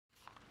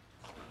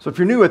So if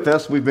you're new with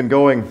us, we've been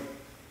going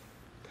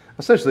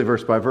essentially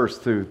verse by verse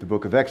through the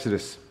book of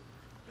Exodus.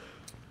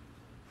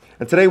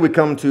 And today we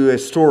come to a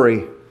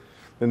story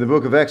in the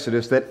book of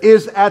Exodus that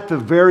is at the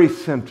very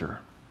center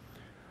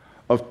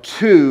of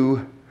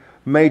two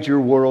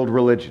major world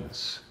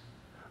religions,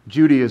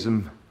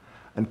 Judaism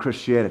and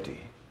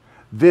Christianity.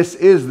 This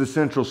is the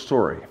central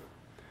story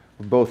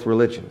of both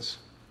religions.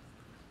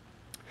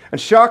 And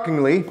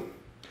shockingly,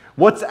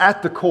 what's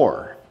at the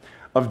core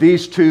of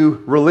these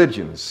two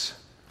religions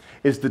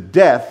is the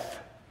death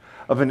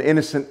of an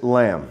innocent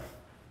lamb.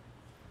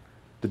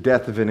 The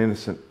death of an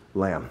innocent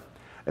lamb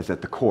is at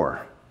the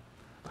core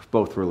of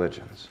both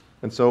religions.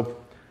 And so,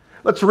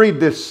 let's read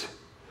this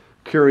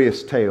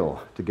curious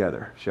tale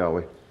together, shall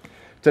we?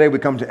 Today we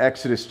come to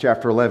Exodus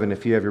chapter 11.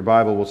 If you have your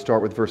Bible, we'll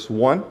start with verse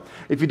 1.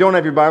 If you don't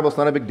have your Bible, it's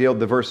not a big deal.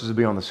 The verses will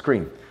be on the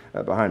screen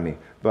behind me.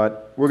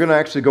 But we're going to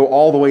actually go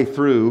all the way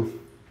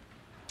through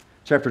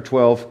chapter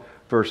 12,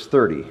 verse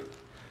 30.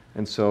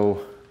 And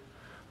so,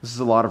 this is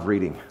a lot of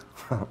reading.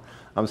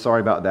 I'm sorry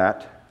about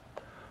that.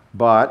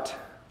 But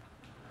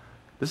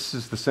this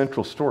is the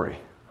central story.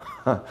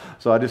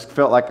 So I just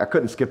felt like I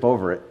couldn't skip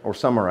over it or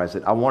summarize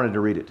it. I wanted to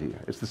read it to you.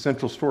 It's the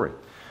central story.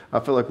 I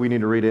feel like we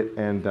need to read it.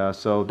 And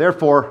so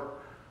therefore,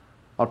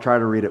 I'll try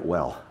to read it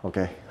well.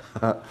 Okay?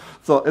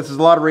 So this is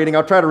a lot of reading.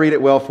 I'll try to read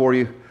it well for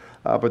you.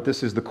 But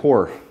this is the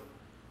core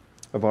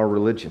of our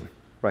religion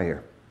right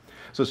here.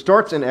 So it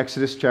starts in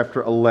Exodus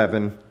chapter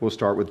 11. We'll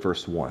start with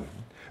verse 1.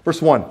 Verse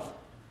 1.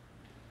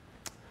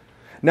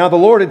 Now the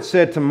Lord had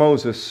said to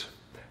Moses,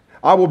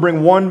 I will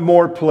bring one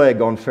more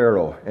plague on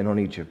Pharaoh and on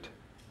Egypt.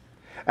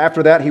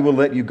 After that, he will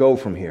let you go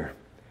from here.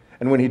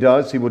 And when he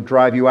does, he will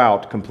drive you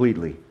out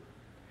completely.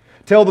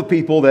 Tell the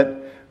people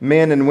that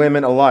men and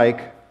women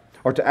alike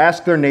are to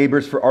ask their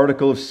neighbors for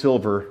articles of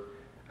silver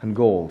and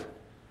gold.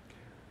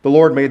 The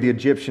Lord made the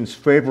Egyptians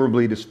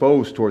favorably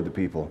disposed toward the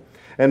people,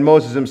 and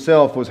Moses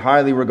himself was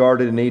highly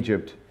regarded in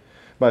Egypt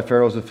by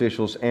Pharaoh's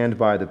officials and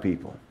by the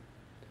people.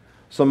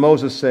 So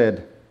Moses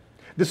said,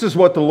 This is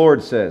what the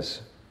Lord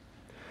says.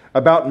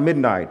 About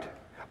midnight,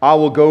 I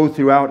will go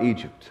throughout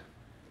Egypt.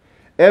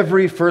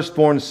 Every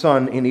firstborn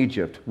son in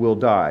Egypt will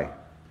die,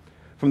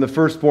 from the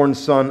firstborn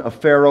son of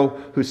Pharaoh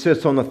who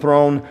sits on the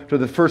throne to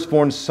the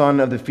firstborn son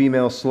of the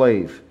female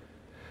slave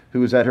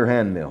who is at her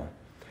handmill,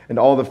 and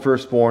all the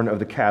firstborn of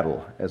the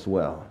cattle as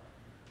well.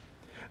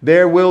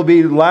 There will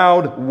be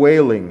loud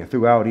wailing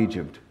throughout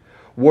Egypt,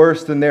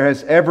 worse than there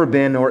has ever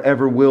been or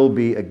ever will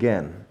be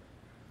again.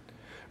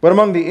 But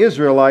among the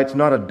Israelites,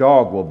 not a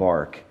dog will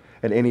bark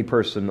at any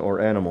person or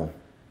animal.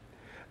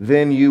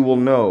 Then you will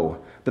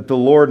know that the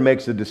Lord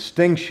makes a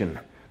distinction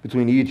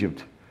between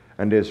Egypt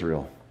and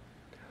Israel.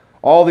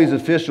 All these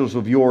officials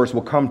of yours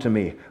will come to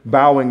me,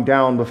 bowing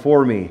down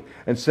before me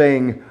and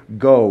saying,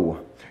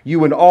 Go,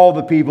 you and all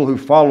the people who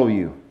follow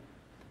you.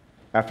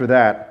 After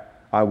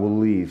that, I will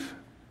leave.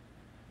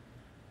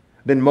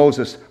 Then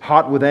Moses,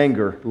 hot with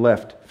anger,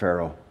 left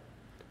Pharaoh.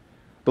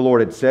 The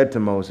Lord had said to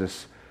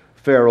Moses,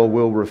 Pharaoh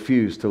will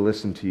refuse to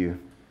listen to you,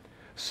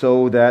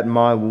 so that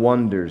my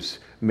wonders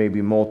may be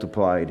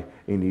multiplied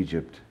in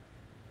Egypt.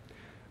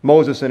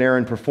 Moses and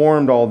Aaron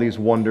performed all these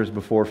wonders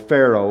before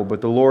Pharaoh,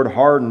 but the Lord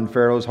hardened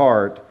Pharaoh's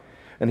heart,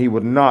 and he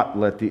would not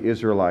let the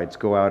Israelites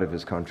go out of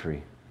his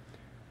country.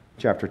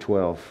 Chapter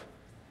 12.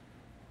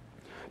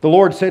 The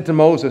Lord said to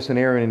Moses and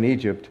Aaron in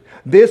Egypt,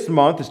 This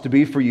month is to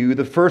be for you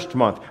the first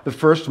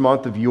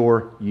month of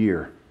your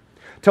year.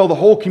 Tell the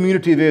whole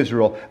community of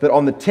Israel that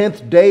on the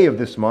 10th day of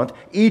this month,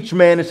 each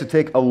man is to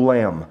take a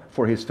lamb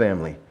for his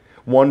family,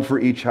 one for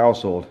each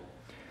household.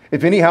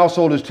 If any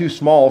household is too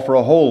small for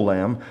a whole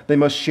lamb, they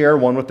must share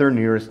one with their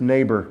nearest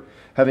neighbor,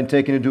 having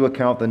taken into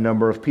account the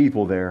number of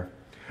people there.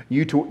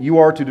 You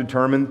are to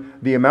determine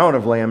the amount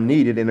of lamb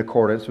needed in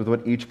accordance with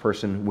what each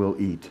person will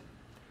eat.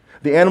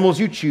 The animals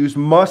you choose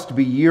must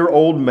be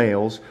year-old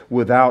males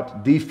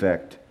without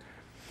defect,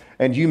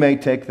 and you may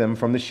take them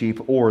from the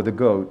sheep or the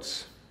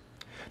goats.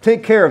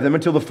 Take care of them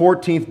until the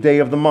 14th day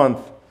of the month,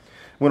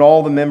 when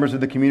all the members of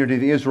the community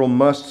of Israel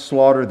must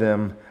slaughter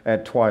them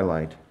at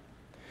twilight.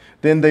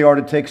 Then they are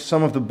to take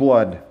some of the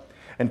blood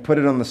and put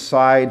it on the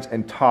sides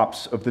and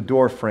tops of the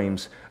door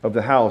frames of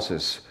the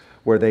houses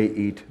where they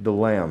eat the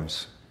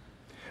lambs.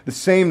 The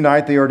same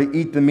night they are to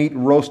eat the meat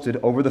roasted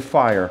over the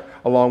fire,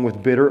 along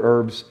with bitter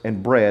herbs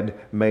and bread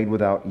made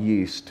without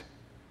yeast.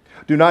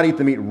 Do not eat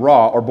the meat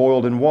raw or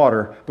boiled in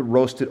water, but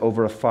roast it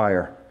over a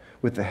fire,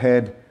 with the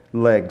head,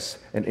 legs,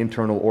 and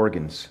internal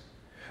organs.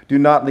 Do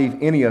not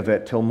leave any of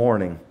it till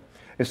morning.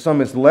 If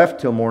some is left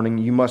till morning,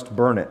 you must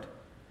burn it.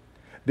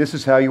 This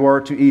is how you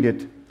are to eat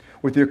it,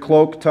 with your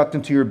cloak tucked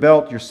into your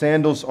belt, your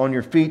sandals on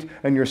your feet,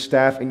 and your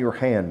staff in your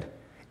hand.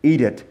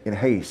 Eat it in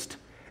haste.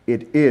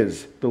 It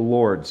is the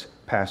Lord's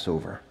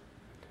Passover.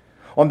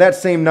 On that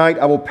same night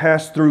I will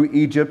pass through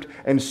Egypt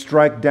and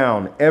strike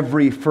down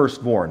every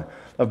firstborn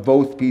of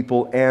both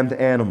people and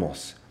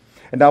animals.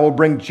 And I will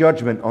bring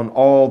judgment on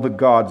all the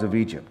gods of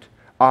Egypt.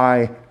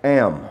 I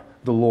am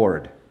the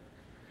Lord.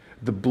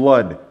 The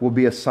blood will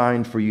be a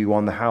sign for you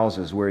on the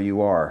houses where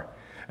you are.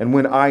 And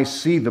when I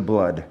see the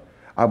blood,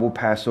 I will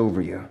pass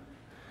over you.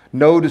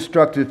 No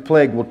destructive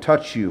plague will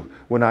touch you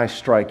when I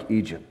strike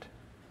Egypt.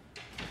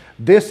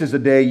 This is a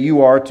day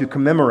you are to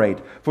commemorate.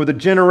 For the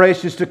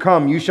generations to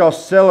come, you shall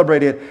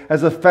celebrate it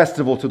as a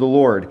festival to the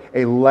Lord,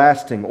 a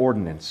lasting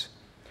ordinance.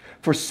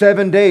 For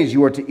 7 days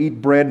you are to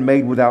eat bread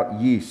made without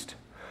yeast.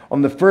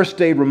 On the first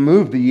day,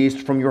 remove the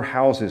yeast from your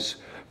houses.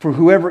 For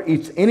whoever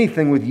eats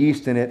anything with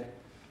yeast in it,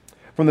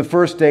 from the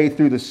first day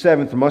through the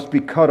seventh, must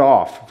be cut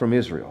off from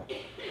Israel.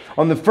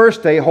 On the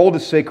first day, hold a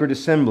sacred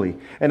assembly,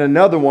 and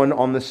another one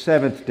on the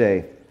seventh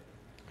day.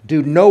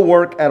 Do no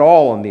work at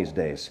all on these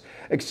days,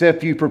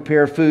 except you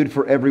prepare food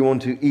for everyone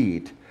to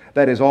eat.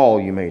 That is all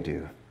you may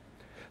do.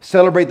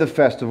 Celebrate the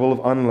festival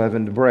of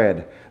unleavened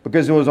bread,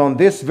 because it was on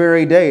this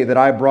very day that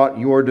I brought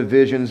your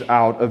divisions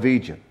out of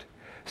Egypt.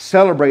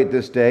 Celebrate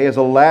this day as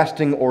a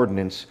lasting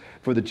ordinance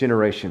for the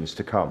generations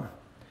to come.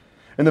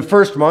 In the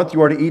first month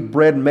you are to eat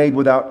bread made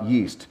without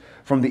yeast,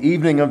 from the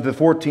evening of the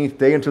 14th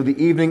day until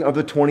the evening of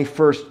the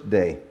 21st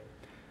day.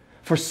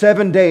 For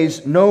 7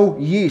 days no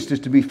yeast is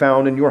to be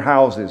found in your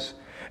houses,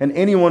 and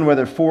anyone,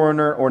 whether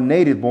foreigner or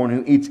native-born,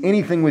 who eats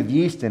anything with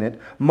yeast in it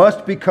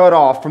must be cut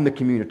off from the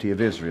community of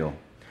Israel.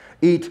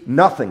 Eat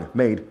nothing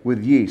made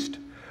with yeast.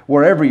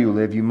 Wherever you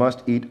live, you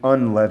must eat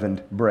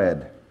unleavened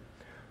bread.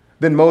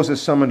 Then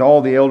Moses summoned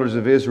all the elders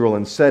of Israel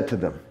and said to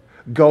them,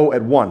 Go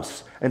at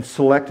once and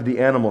select the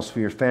animals for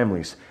your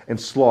families and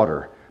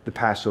slaughter the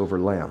Passover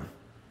lamb.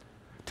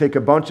 Take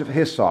a bunch of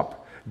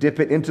hyssop, dip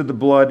it into the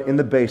blood in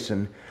the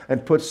basin,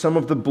 and put some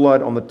of the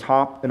blood on the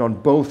top and on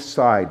both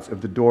sides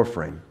of the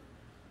doorframe.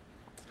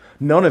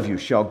 None of you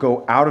shall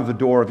go out of the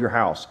door of your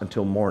house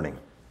until morning.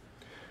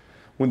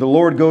 When the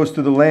Lord goes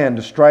through the land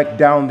to strike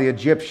down the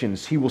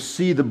Egyptians, he will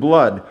see the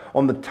blood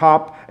on the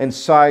top and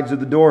sides of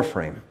the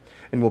doorframe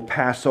and will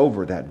pass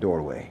over that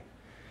doorway.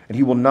 And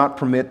he will not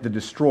permit the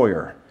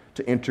destroyer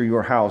to enter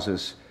your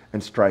houses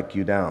and strike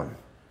you down.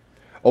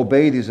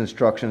 Obey these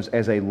instructions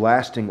as a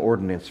lasting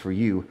ordinance for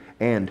you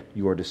and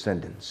your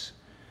descendants.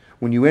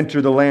 When you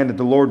enter the land that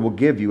the Lord will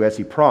give you as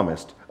he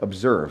promised,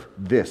 observe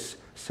this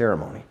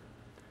ceremony.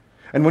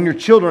 And when your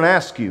children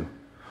ask you,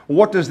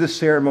 What does this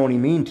ceremony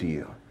mean to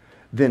you?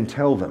 Then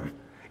tell them,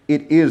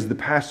 It is the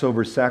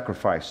Passover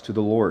sacrifice to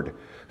the Lord,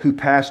 who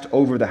passed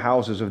over the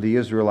houses of the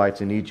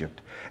Israelites in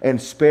Egypt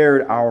and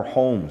spared our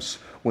homes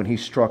when he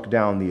struck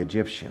down the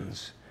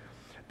Egyptians.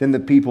 Then the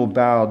people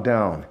bowed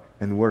down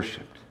and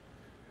worshipped.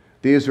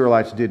 The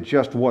Israelites did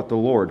just what the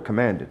Lord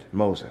commanded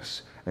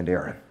Moses and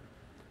Aaron.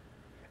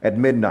 At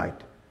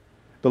midnight,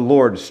 the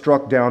Lord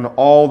struck down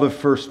all the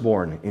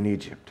firstborn in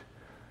Egypt,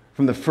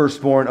 from the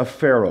firstborn of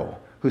Pharaoh,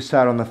 who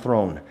sat on the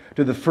throne,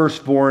 to the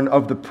firstborn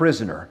of the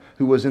prisoner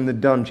who was in the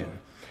dungeon,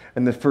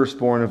 and the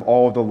firstborn of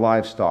all the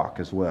livestock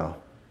as well.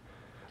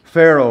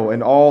 Pharaoh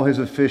and all his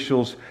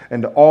officials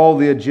and all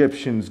the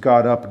Egyptians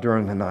got up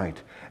during the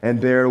night, and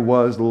there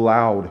was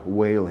loud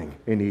wailing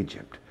in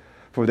Egypt,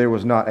 for there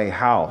was not a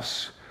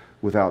house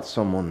without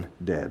someone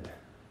dead.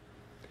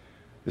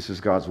 This is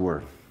God's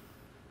word.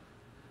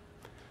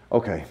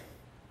 Okay,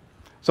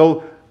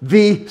 so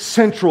the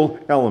central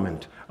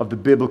element of the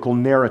biblical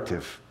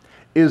narrative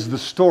is the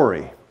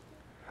story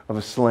of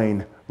a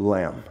slain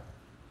lamb.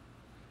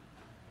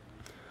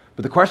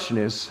 But the question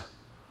is,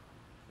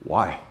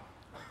 why?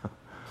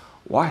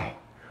 Why?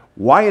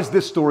 Why is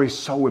this story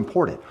so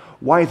important?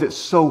 Why is it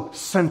so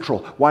central?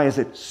 Why is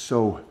it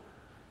so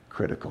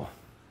critical?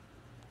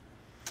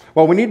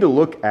 Well, we need to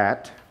look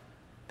at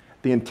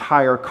the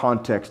entire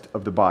context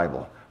of the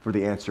Bible for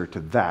the answer to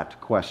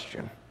that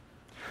question.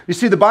 You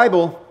see, the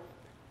Bible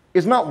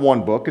is not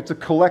one book, it's a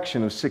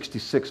collection of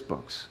 66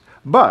 books.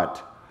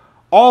 But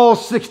all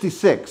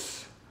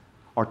 66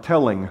 are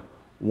telling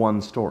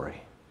one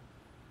story.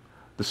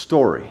 The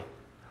story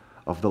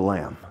of the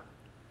Lamb.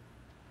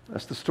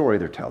 That's the story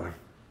they're telling.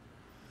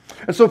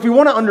 And so if we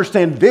want to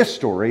understand this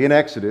story in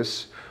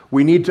Exodus,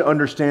 we need to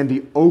understand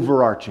the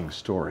overarching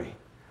story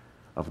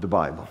of the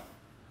Bible.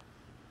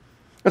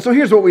 And so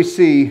here's what we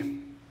see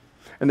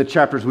in the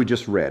chapters we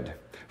just read.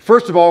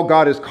 First of all,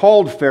 God has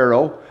called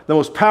Pharaoh, the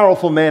most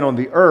powerful man on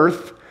the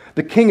earth,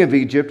 the king of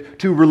Egypt,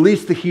 to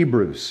release the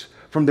Hebrews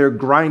from their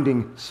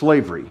grinding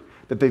slavery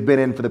that they've been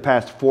in for the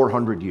past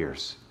 400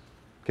 years.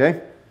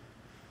 Okay?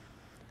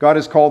 God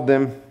has called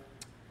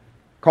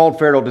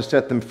Pharaoh to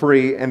set them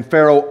free, and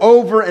Pharaoh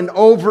over and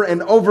over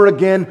and over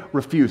again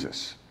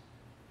refuses.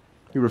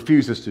 He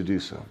refuses to do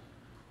so.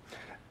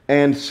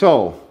 And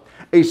so,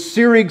 a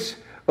series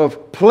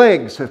of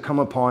plagues have come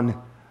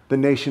upon the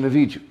nation of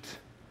Egypt,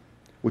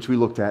 which we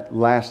looked at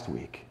last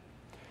week.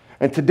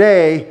 And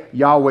today,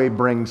 Yahweh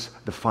brings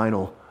the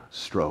final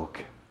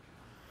stroke.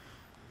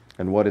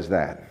 And what is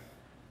that?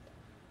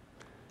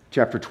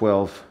 Chapter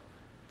 12,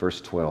 verse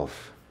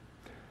 12.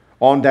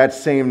 On that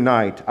same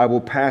night, I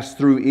will pass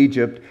through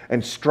Egypt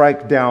and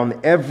strike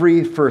down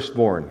every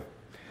firstborn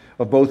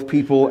of both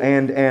people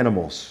and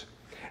animals.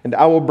 And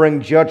I will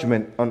bring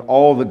judgment on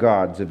all the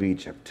gods of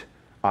Egypt.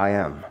 I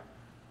am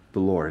the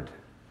Lord.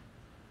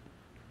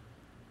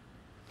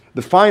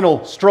 The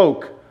final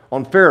stroke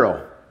on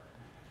Pharaoh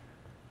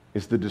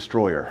is the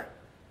destroyer.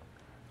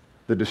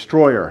 The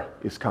destroyer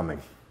is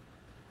coming.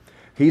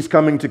 He's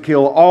coming to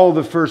kill all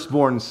the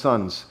firstborn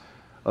sons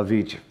of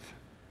Egypt.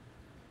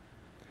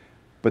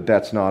 But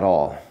that's not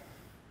all.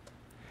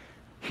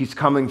 He's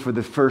coming for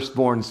the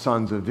firstborn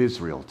sons of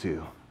Israel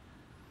too.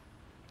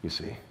 You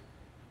see.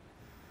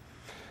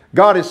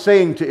 God is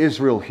saying to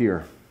Israel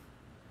here,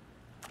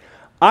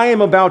 I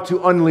am about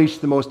to unleash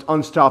the most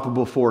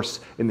unstoppable force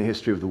in the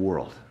history of the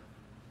world.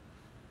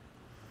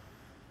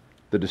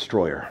 The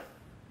destroyer.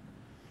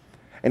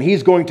 And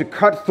he's going to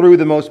cut through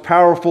the most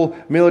powerful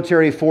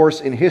military force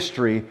in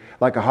history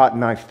like a hot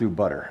knife through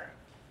butter.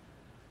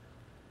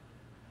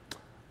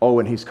 Oh,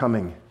 and he's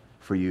coming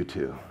for you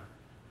too.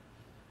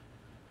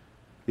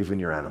 Even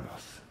your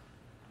animals.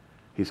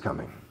 He's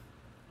coming.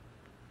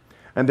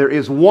 And there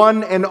is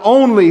one and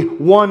only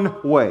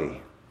one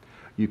way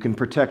you can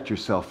protect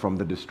yourself from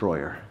the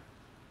destroyer.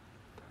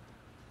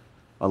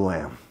 A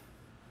lamb.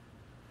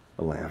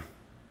 A lamb.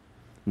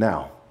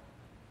 Now,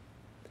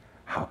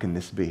 how can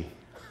this be?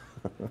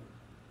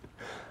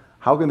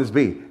 How can this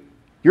be?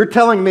 You're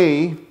telling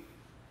me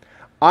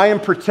I am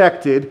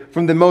protected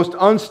from the most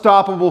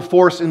unstoppable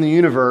force in the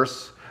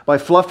universe by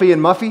Fluffy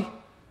and Muffy?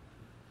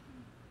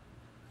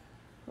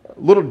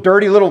 Little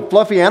dirty, little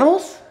fluffy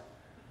animals?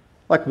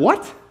 Like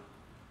what?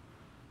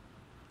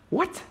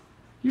 What?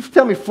 You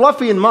tell me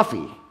Fluffy and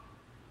Muffy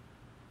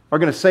are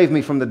going to save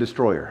me from the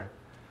destroyer.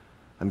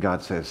 And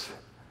God says,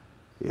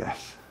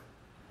 yes,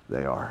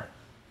 they are.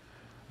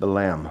 The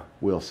Lamb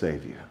will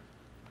save you.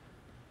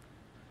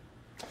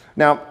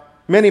 Now,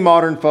 many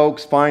modern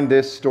folks find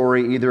this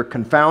story either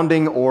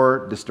confounding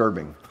or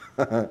disturbing.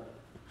 And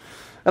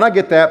I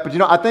get that, but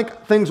I think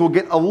things will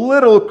get a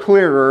little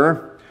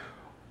clearer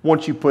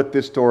once you put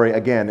this story,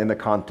 again, in the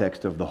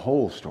context of the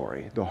whole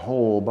story, the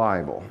whole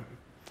Bible.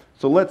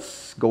 So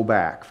let's go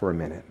back for a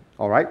minute,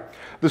 all right?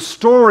 The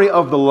story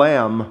of the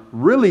Lamb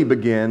really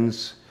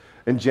begins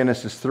in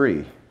Genesis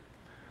 3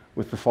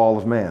 with the fall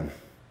of man.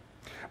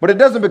 But it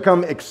doesn't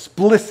become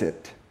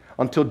explicit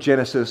until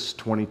Genesis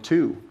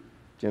 22.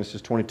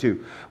 Genesis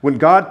 22, when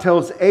God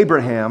tells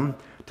Abraham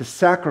to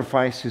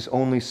sacrifice his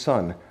only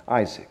son,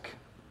 Isaac.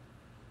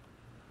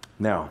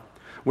 Now,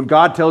 when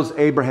God tells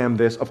Abraham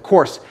this, of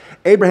course,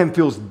 Abraham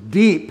feels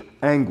deep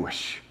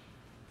anguish.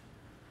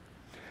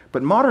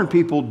 But modern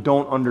people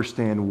don't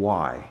understand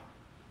why.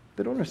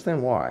 They don't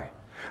understand why.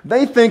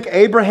 They think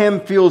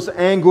Abraham feels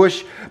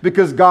anguish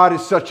because God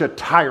is such a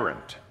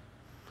tyrant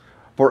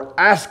for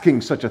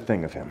asking such a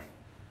thing of him.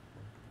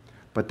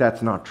 But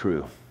that's not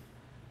true.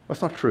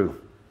 That's not true.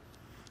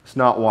 It's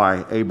not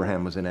why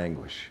Abraham was in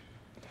anguish.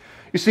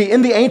 You see,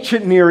 in the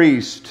ancient Near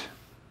East,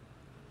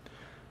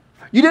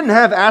 you didn't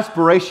have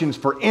aspirations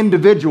for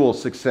individual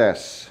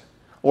success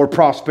or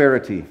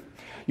prosperity.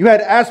 You had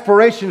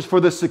aspirations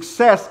for the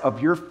success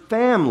of your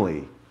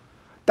family.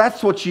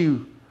 That's what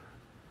you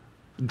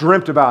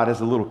dreamt about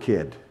as a little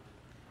kid.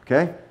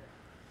 Okay?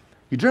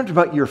 You dreamt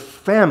about your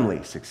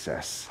family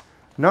success,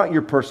 not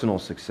your personal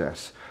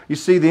success. You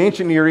see, the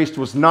ancient Near East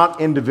was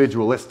not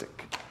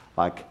individualistic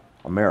like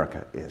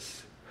America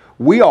is.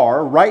 We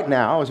are, right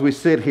now, as we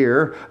sit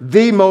here,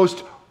 the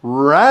most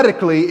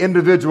radically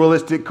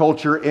individualistic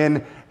culture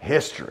in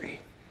history.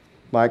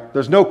 Like,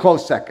 there's no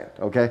close second,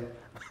 okay?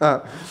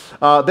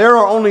 There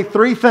are only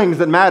three things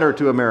that matter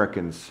to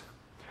Americans.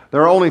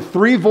 There are only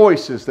three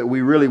voices that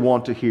we really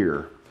want to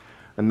hear.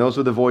 And those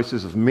are the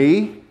voices of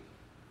me,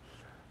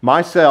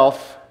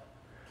 myself,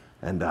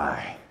 and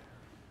I.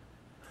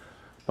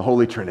 The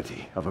Holy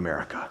Trinity of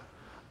America.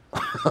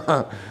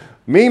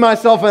 Me,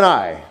 myself, and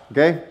I,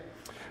 okay?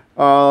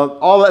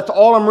 That's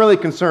all I'm really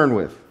concerned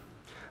with.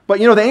 But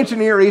the ancient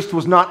Near East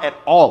was not at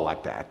all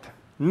like that.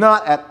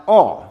 Not at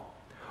all.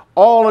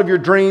 All of your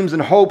dreams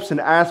and hopes and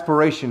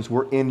aspirations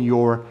were in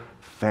your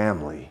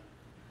family.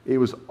 It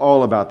was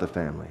all about the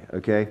family,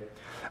 okay?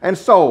 And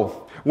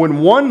so,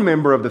 when one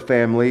member of the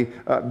family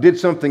did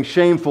something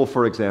shameful,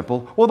 for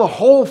example, well, the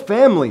whole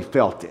family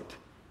felt it.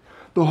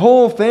 The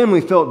whole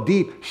family felt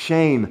deep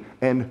shame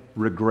and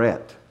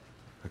regret,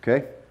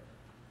 okay?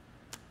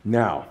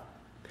 Now,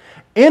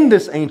 in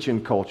this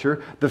ancient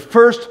culture, the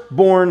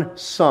firstborn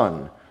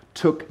son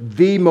took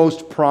the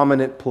most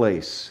prominent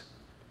place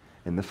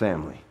in the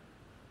family.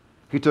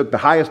 He took the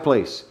highest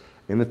place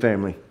in the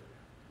family.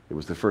 It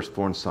was the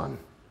firstborn son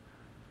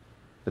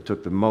that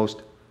took the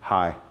most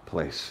high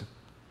place.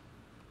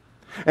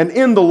 And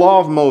in the law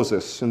of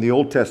Moses, in the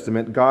Old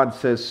Testament, God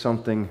says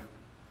something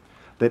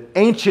that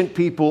ancient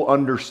people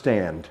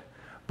understand,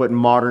 but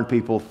modern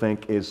people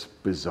think is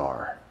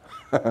bizarre.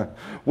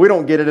 We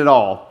don't get it at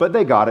all, but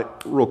they got it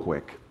real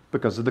quick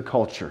because of the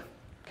culture.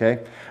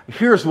 Okay?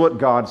 Here's what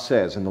God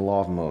says in the law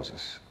of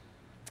Moses.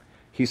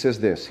 He says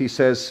this. He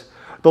says,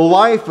 the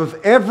life of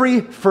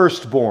every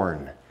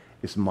firstborn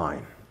is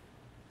mine,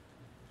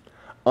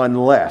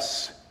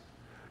 unless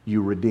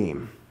you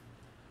redeem.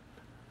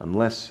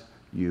 Unless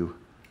you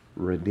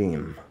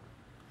redeem.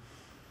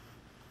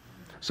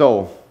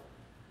 So,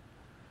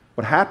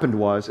 what happened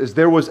is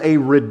there was a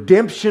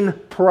redemption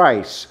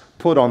price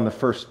put on the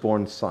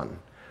firstborn son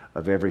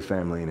of every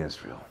family in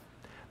Israel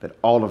that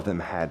all of them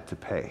had to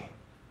pay.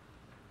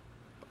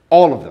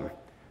 All of them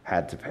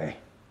had to pay.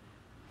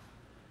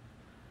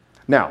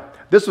 Now,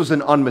 this was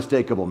an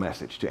unmistakable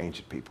message to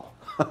ancient people.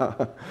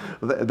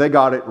 They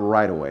got it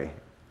right away.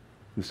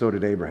 And so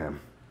did Abraham.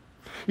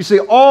 You see,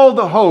 all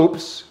the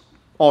hopes,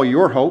 all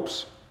your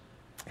hopes,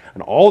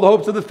 and all the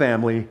hopes of the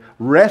family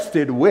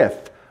rested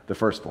with the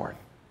firstborn.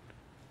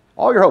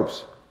 All your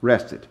hopes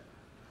rested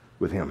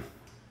with him.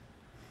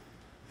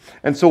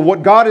 And so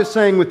what God is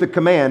saying with the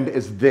command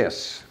is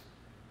this.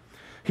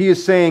 He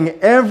is saying,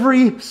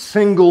 every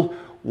single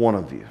one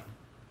of you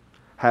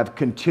have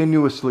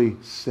continuously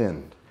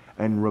sinned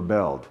and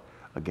rebelled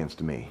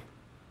against me.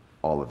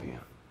 All of you.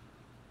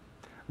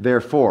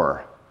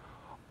 Therefore,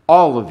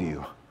 all of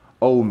you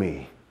owe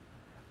me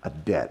a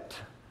debt.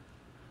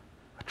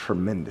 A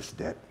tremendous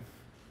debt.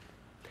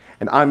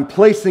 And I'm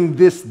placing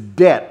this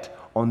debt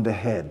on the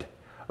head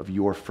of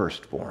your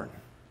firstborn.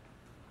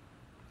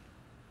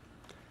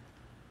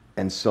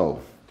 And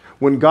so,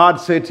 when God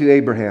said to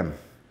Abraham,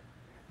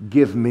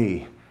 give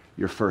me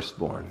your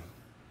firstborn,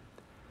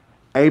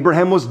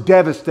 Abraham was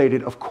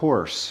devastated, of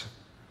course,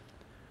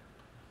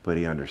 but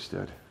he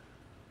understood.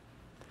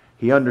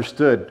 He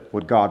understood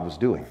what God was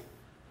doing.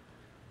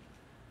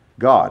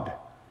 God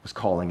was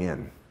calling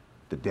in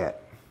the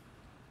debt.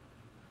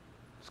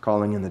 He was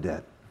calling in the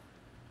debt.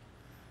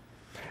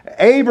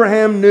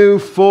 Abraham knew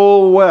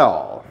full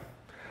well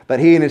that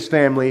he and his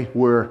family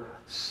were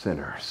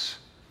sinners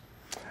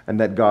and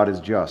that God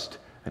is just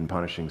in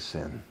punishing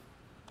sin.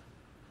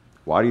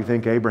 Why do you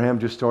think Abraham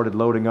just started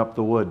loading up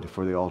the wood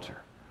for the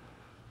altar?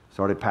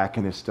 Started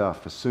packing his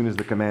stuff as soon as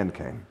the command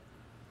came.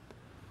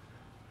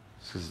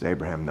 Because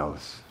Abraham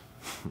knows.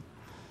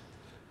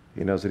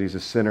 He knows that he's a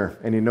sinner,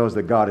 and he knows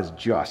that God is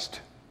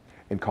just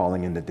in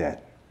calling in the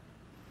debt.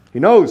 He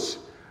knows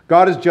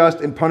God is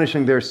just in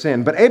punishing their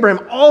sin. But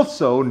Abraham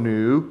also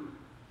knew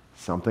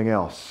something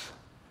else.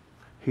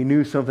 He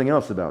knew something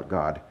else about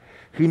God.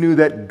 He knew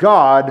that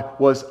God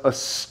was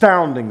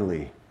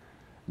astoundingly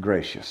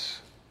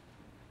gracious.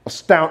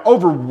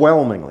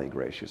 Overwhelmingly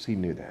gracious. He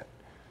knew that.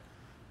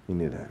 He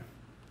knew that.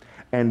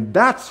 And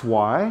that's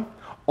why,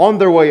 on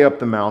their way up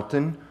the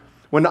mountain,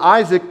 when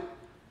Isaac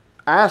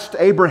asked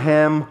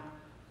Abraham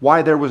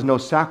why there was no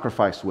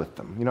sacrifice with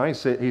them,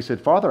 he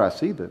said, Father, I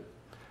see the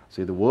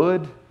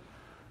wood,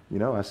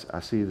 I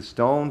see the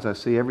stones, I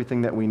see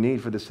everything that we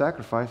need for the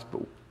sacrifice,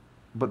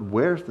 but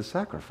where's the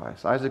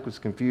sacrifice? Isaac was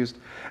confused,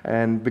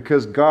 and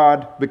because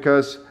God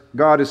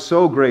is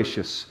so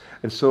gracious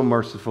and so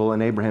merciful,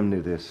 and Abraham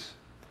knew this.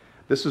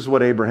 This is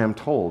what Abraham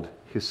told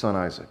his son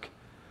Isaac.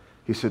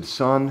 He said,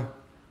 son,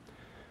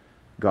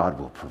 God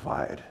will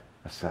provide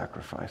a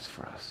sacrifice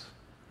for us.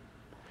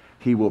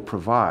 He will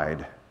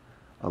provide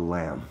a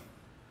lamb.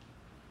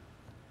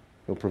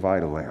 He'll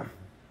provide a lamb.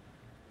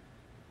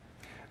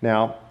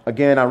 Now,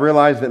 again, I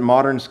realize that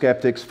modern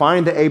skeptics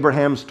find the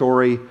Abraham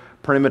story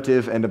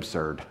primitive and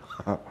absurd.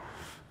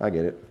 I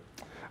get it.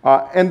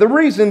 And the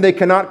reason they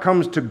cannot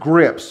come to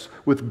grips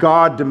with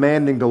God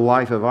demanding the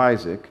life of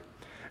Isaac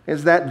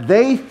is that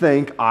they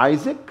think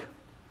Isaac,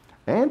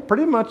 and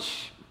pretty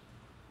much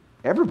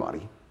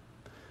everybody,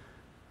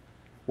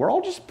 we're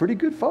all just pretty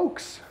good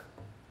folks.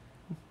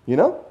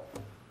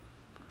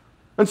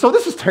 And so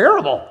this is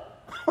terrible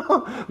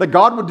that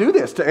God would do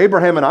this to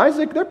Abraham and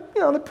Isaac.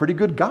 They're pretty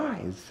good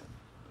guys.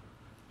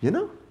 They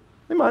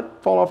might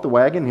fall off the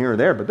wagon here or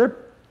there, but they're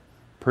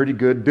pretty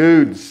good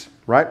dudes,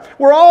 right?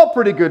 We're all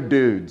pretty good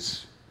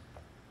dudes.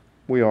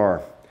 We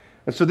are.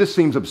 And so this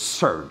seems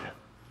absurd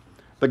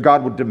that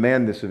God would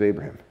demand this of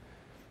Abraham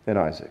and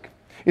Isaac.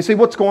 You see,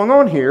 what's going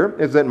on here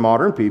is that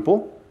modern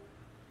people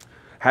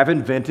have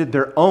invented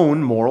their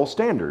own moral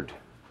standard.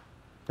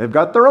 They've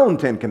got their own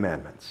 10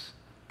 Commandments.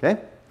 Okay?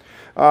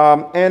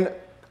 And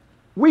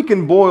we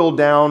can boil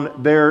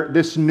down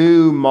this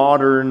new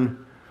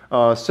modern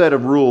set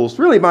of rules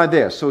really by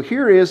this. So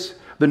here is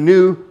the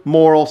new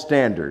moral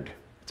standard.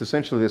 It's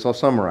essentially this. I'll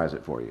summarize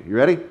it for you. You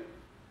ready?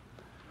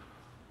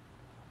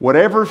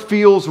 Whatever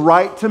feels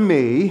right to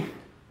me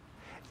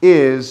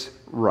is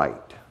right.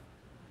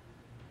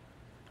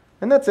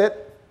 And that's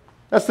it.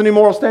 That's the new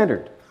moral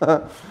standard.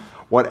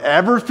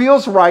 Whatever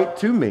feels right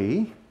to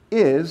me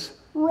is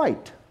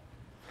right.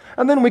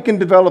 And then we can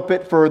develop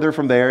it further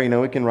from there.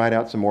 We can write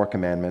out some more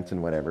commandments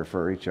and whatever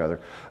for each other.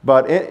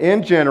 But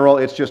in general,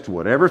 it's just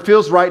whatever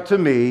feels right to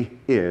me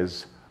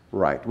is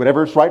right.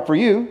 Whatever's right for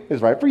you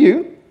is right for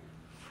you.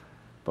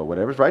 But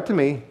whatever's right to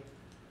me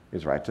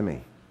is right to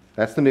me.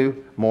 That's the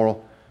new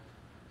moral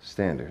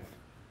standard.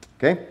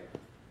 Okay?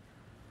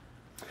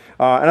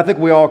 And I think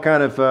we all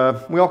kind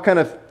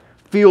of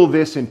feel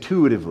this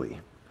intuitively.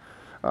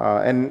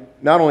 And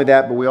not only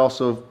that, but we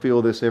also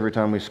feel this every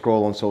time we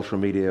scroll on social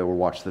media or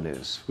watch the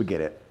news. We get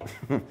it.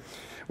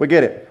 We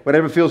get it.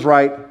 Whatever feels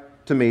right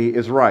to me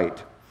is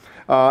right.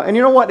 And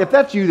you know what? If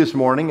that's you this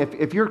morning,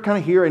 if you're kind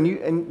of here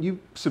and you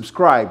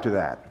subscribe to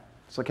that,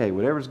 it's like, hey,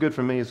 whatever's good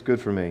for me is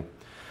good for me.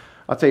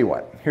 I'll tell you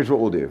what. Here's what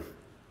we'll do.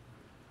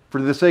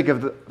 For the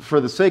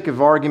sake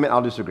of argument,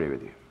 I'll disagree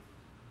with you.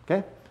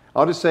 Okay?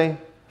 I'll just say,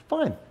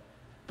 fine.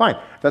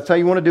 If that's how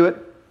you want to do it,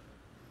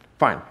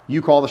 fine.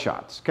 You call the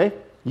shots. Okay?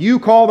 You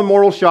call the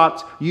moral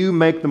shots. You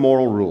make the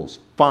moral rules.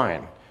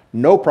 Fine.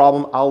 No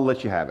problem, I'll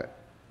let you have it.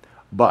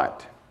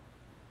 But,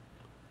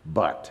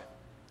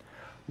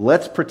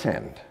 let's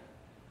pretend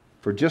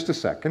for just a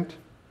second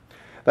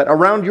that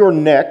around your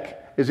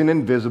neck is an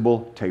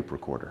invisible tape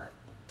recorder.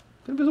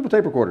 It's an invisible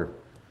tape recorder.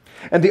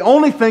 And the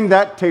only thing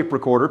that tape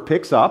recorder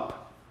picks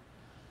up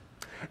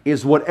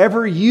is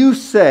whatever you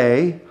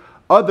say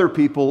other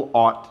people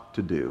ought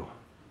to do.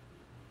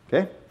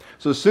 Okay?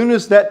 So as soon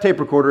as that tape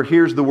recorder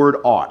hears the word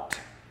ought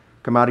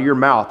come out of your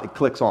mouth, it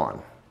clicks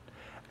on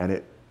and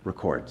it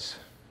records.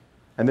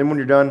 And then when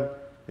you're done,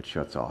 it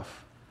shuts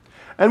off.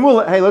 And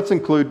let's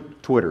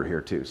include Twitter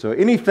here too. So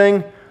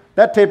anything,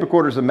 that tape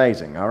recorder is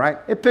amazing, all right?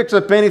 It picks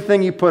up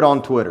anything you put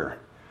on Twitter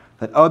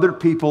that other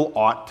people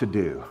ought to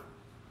do.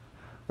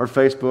 Or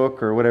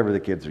Facebook or whatever the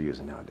kids are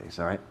using nowadays,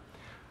 all right?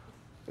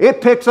 It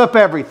picks up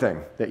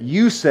everything that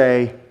you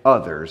say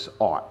others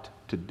ought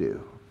to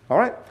do. All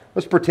right?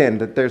 Let's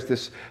pretend that there's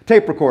this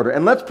tape recorder.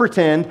 And let's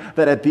pretend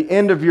that at the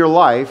end of your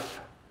life,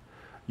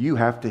 you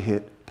have to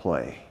hit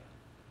play.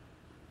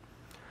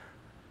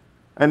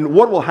 And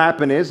what will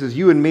happen is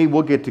you and me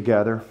will get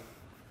together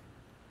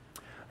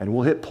and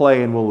we'll hit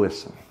play and we'll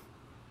listen.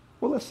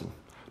 We'll listen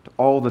to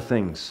all the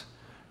things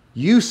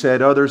you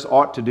said others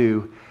ought to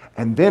do.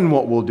 And then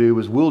what we'll do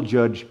is we'll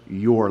judge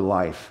your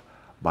life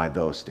by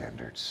those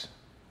standards.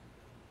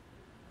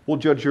 We'll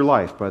judge your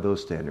life by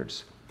those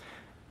standards.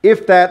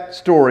 If that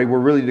story were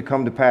really to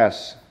come to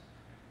pass,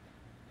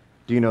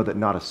 do you know that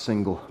not a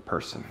single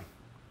person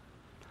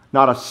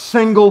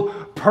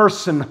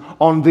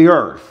on the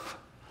earth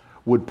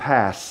would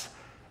pass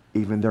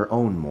even their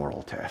own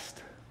moral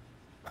test?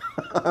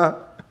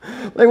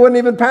 They wouldn't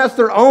even pass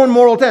their own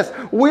moral test.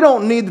 We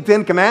don't need the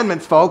 10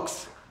 Commandments,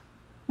 folks.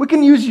 We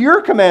can use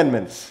your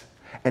commandments,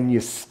 and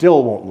you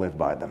still won't live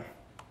by them.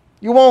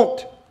 You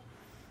won't.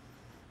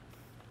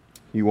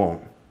 You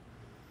won't.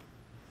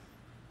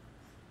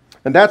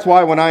 And that's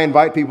why when I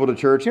invite people to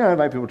church, I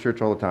invite people to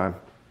church all the time.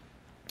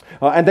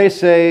 And they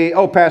say,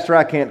 oh, Pastor,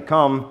 I can't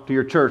come to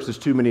your church. There's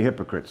too many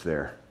hypocrites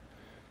there.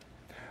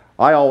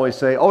 I always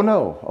say, oh,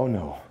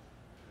 no.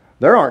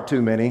 There aren't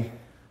too many.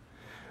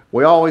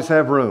 We always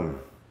have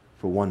room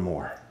for one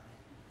more.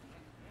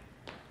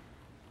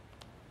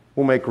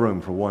 We'll make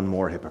room for one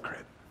more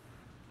hypocrite.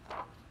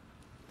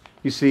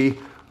 You see,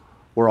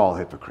 we're all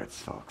hypocrites,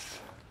 folks.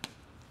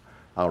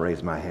 I'll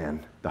raise my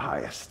hand, the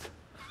highest.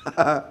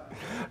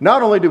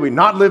 Not only do we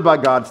not live by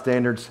God's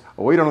standards,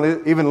 we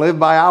don't even live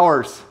by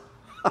ours.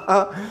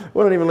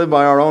 We don't even live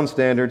by our own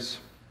standards.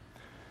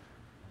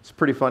 It's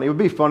pretty funny. It would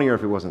be funnier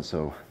if it wasn't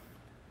so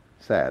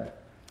sad.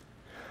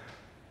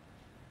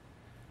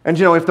 And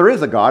if there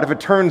is a God, if it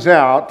turns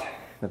out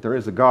that there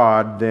is a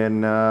God,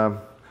 then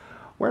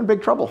we're in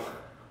big trouble.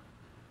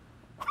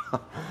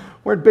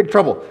 We're in big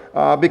trouble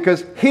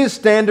because His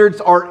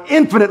standards are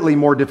infinitely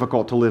more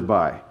difficult to live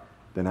by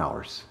than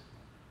ours.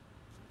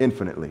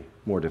 Infinitely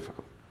more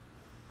difficult.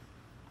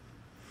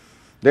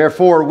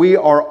 Therefore, we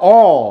are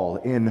all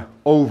in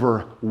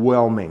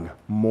overwhelming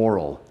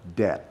moral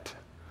debt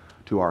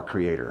to our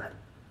Creator.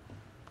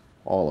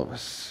 All of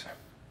us.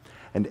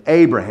 And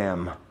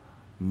Abraham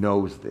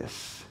knows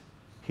this.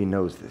 He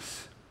knows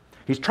this.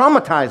 He's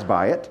traumatized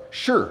by it,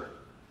 sure.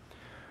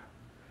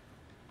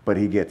 But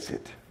he gets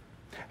it.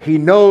 He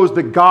knows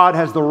that God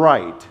has the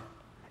right,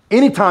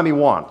 anytime He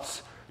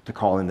wants, to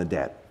call in the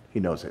debt. He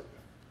knows it.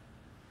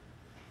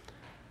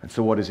 And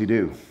so what does he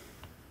do?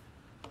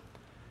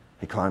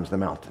 He climbs the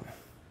mountain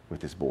with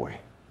his boy.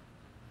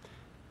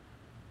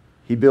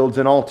 He builds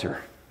an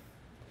altar.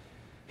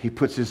 He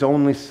puts his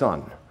only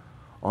son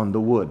on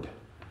the wood.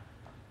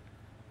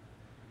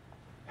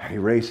 And he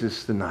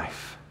raises the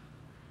knife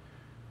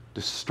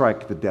to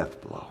strike the death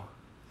blow.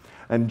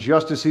 And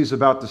just as he's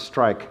about to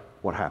strike,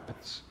 what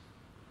happens?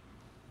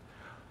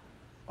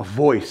 A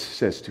voice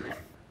says to him,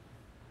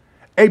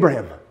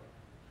 Abraham,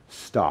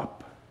 stop.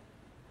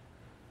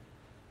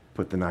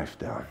 Put the knife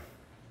down.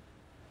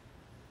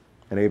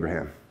 And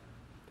Abraham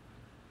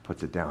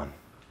puts it down.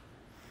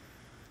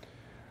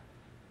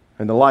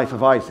 And the life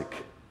of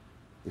Isaac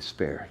is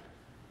spared.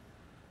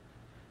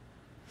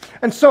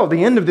 And so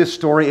the end of this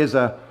story is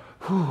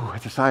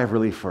it's a sigh of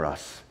relief for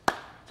us.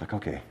 It's like,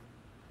 okay,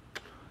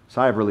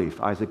 sigh of relief.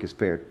 Isaac is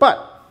spared.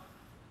 But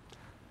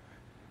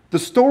the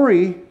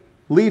story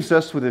leaves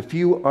us with a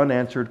few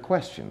unanswered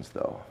questions,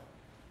 though.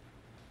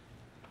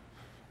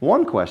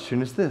 One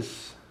question is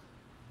this.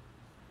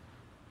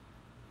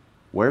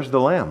 Where's the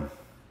lamb?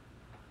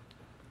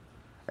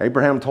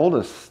 Abraham told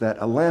us that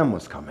a lamb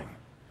was coming.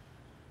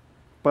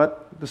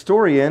 But the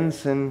story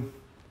ends and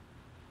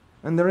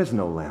there is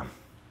no lamb.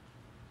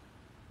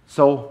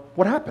 So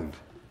what happened?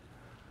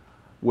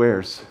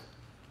 Where's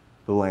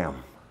the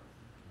lamb?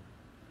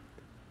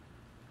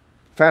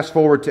 Fast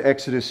forward to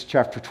Exodus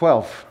chapter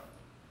 12.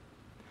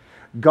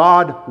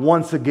 God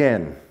once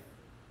again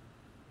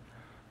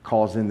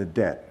calls in the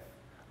debt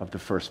of the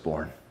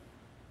firstborn.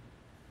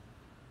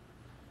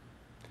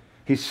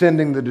 He's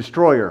sending the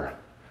destroyer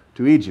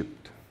to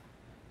Egypt.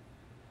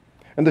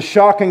 And the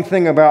shocking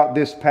thing about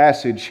this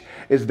passage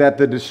is that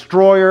the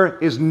destroyer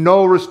is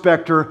no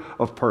respecter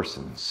of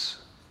persons.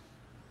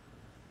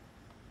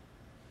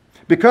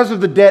 because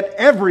of the debt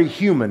every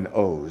human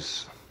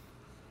owes.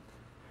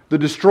 The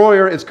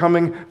destroyer is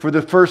coming for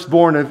the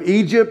firstborn of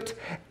Egypt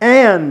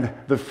and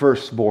the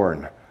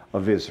firstborn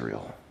of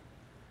Israel.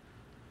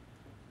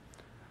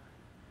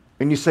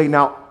 And you say,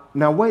 now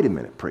wait a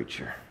minute,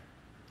 preacher.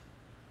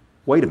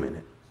 Wait a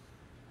minute.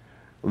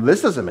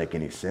 This doesn't make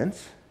any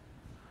sense.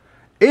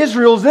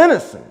 Israel's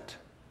innocent.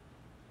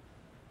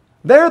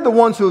 They're the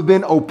ones who have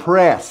been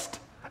oppressed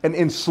and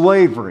in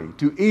slavery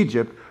to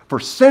Egypt for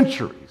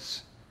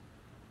centuries.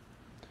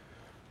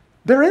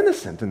 They're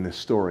innocent in this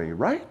story,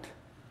 right?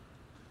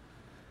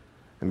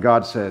 And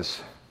God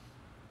says,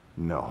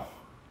 no.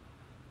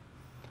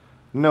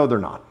 No, they're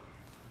not.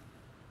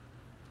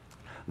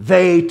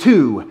 They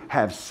too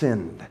have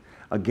sinned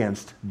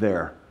against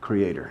their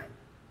Creator.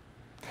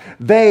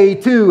 They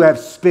too have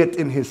spit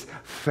in His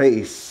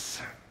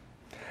face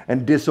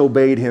and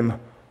disobeyed Him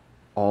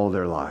all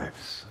their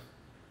lives.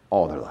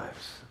 All their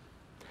lives.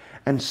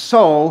 And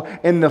so,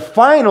 in the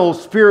final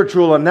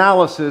spiritual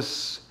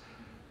analysis,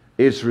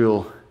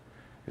 Israel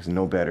is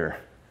no better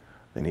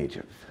than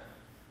Egypt.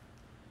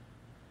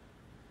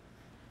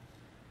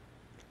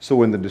 So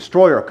when the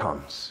destroyer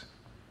comes,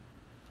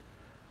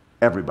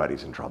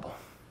 everybody's in trouble.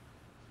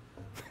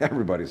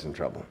 Everybody's in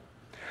trouble.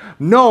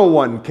 No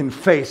one can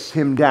face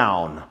him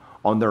down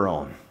on their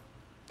own.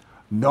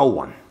 No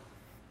one.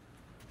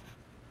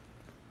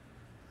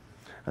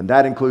 And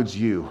that includes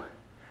you,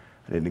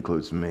 and it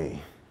includes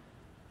me.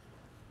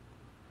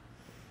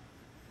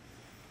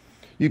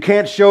 You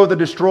can't show the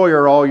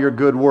destroyer all your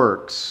good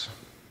works.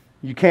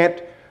 You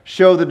can't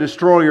show the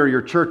destroyer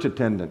your church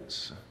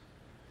attendance.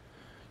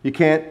 You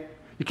can't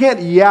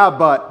yeah,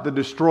 but the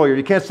destroyer.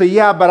 You can't say,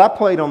 yeah, but I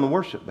played on the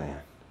worship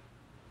band.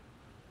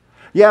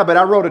 Yeah, but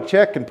I wrote a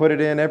check and put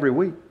it in every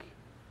week.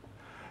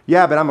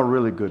 Yeah, but I'm a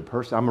really good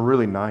person. I'm a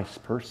really nice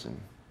person.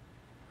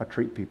 I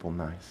treat people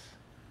nice.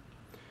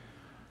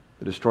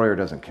 The destroyer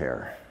doesn't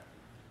care.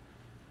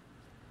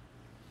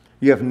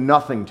 You have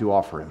nothing to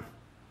offer him.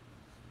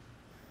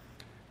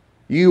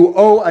 You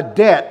owe a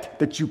debt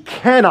that you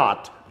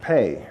cannot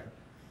pay.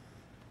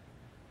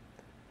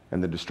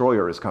 And the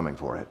destroyer is coming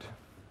for it.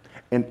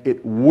 And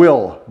it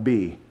will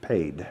be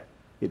paid.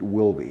 It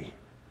will be.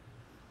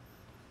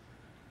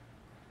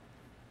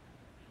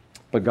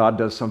 But God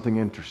does something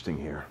interesting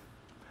here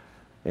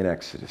in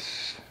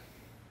Exodus.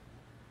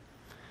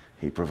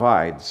 He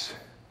provides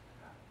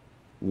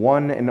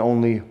one and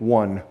only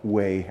one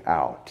way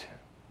out.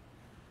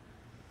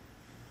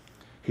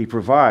 He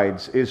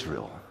provides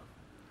Israel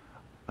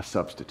a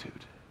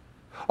substitute.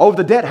 Oh,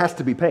 the debt has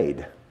to be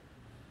paid.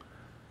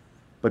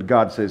 But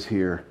God says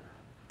here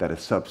that a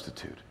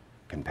substitute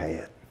can pay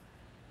it.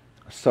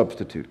 A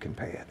substitute can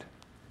pay it.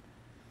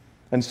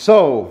 And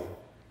so,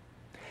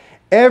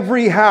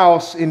 every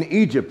house in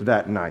Egypt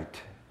that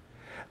night,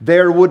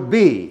 there would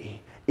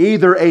be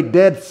either a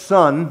dead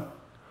son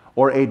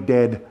or a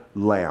dead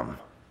lamb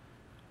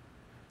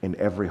in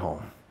every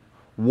home.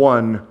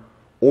 One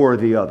or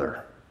the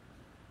other,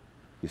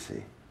 you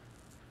see.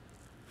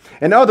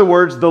 In other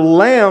words, the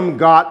lamb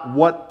got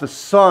what the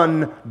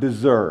son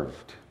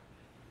deserved.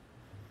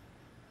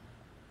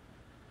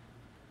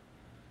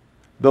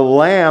 The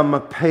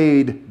lamb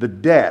paid the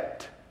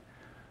debt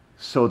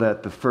so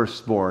that the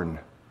firstborn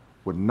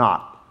would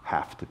not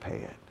have to pay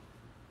it.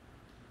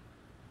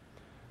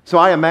 So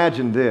I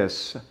imagine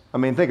this.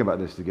 Think about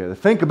this together.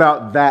 Think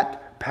about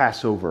that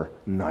Passover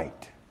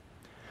night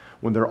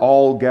when they're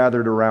all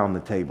gathered around the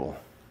table,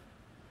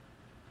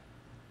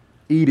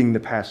 eating the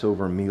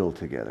Passover meal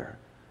together.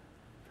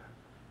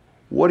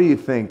 What do you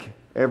think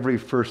every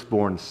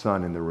firstborn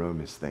son in the room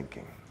is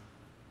thinking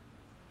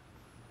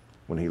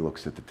when he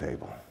looks at the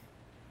table?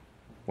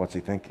 What's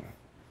he thinking?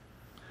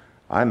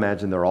 I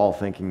imagine they're all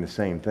thinking the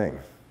same thing.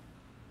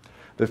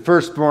 The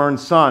firstborn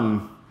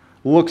son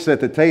looks at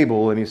the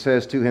table and he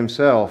says to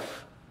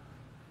himself,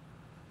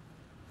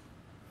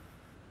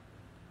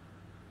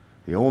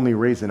 the only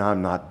reason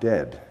I'm not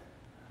dead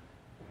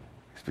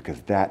is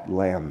because that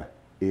lamb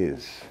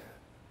is.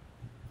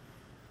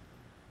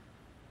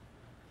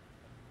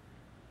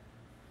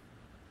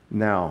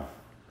 Now,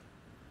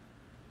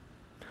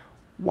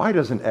 why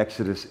doesn't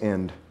Exodus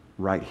end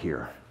right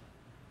here?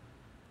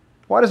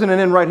 Why doesn't it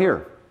end right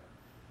here?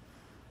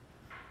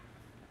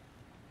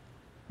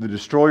 The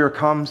destroyer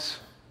comes,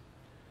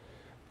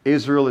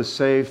 Israel is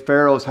saved,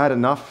 Pharaoh's had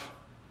enough,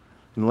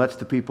 and lets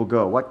the people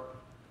go. What?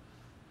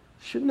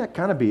 Shouldn't that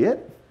kind of be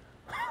it?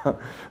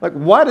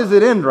 Why does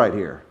it end right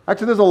here?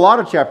 Actually, there's a lot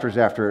of chapters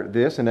after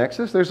this in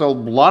Exodus. There's a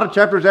lot of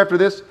chapters after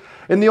this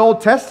in the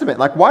Old Testament.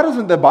 Why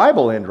doesn't the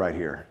Bible end right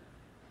here?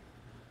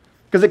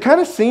 Because it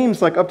kind of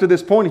seems like up to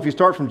this point, if you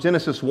start from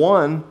Genesis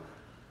 1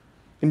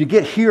 and you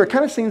get here, it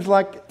kind of seems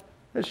like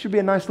there should be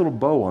a nice little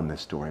bow on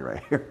this story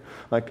right here.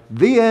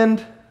 The end,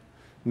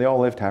 and they all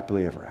lived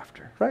happily ever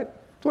after, right?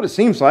 That's what it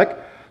seems like.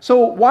 So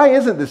why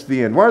isn't this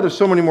the end? Why are there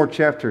so many more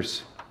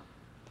chapters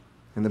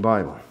in the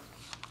Bible?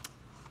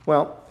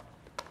 Well,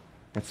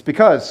 it's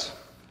because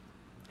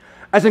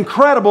as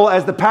incredible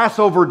as the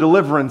Passover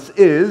deliverance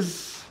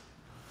is,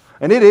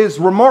 And it is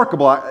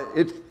remarkable.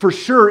 It for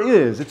sure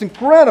is. It's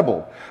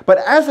incredible. But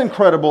as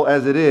incredible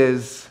as it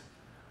is,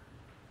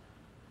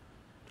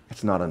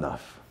 it's not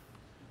enough.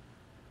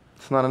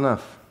 It's not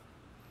enough.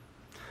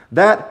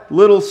 That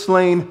little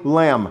slain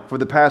lamb for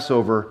the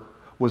Passover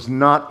was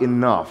not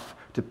enough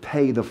to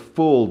pay the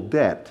full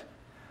debt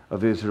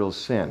of Israel's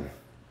sin,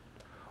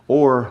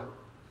 or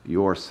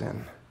your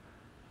sin,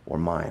 or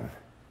mine.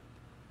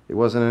 It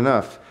wasn't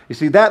enough. You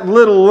see, that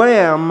little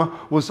lamb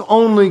was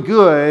only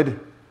good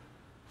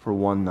for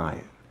one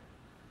night.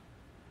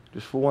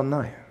 Just for one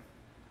night.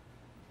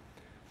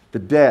 The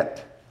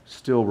debt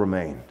still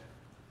remained.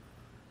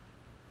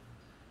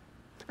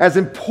 As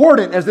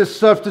important as this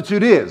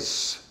substitute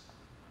is,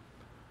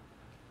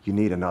 you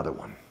need another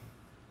one.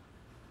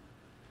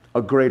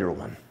 A greater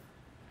one.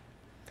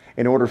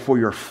 In order for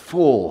your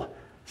full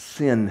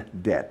sin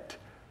debt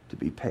to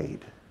be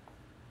paid.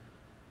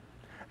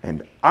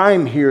 And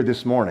I'm here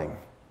this morning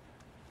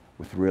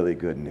with really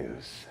good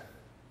news.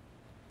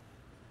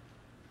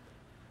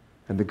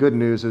 And the good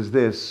news is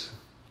this.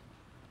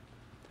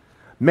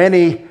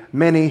 Many,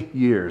 many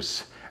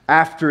years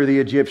after the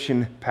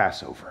Egyptian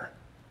Passover,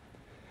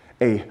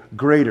 a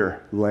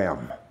greater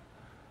lamb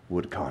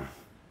would come.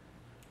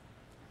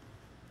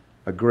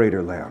 A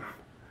greater lamb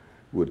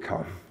would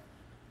come.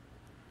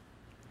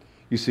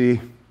 You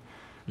see,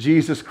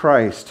 Jesus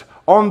Christ,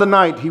 on the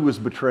night he was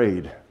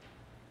betrayed,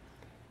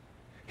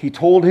 he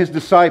told his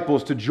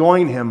disciples to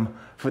join him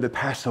for the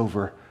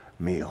Passover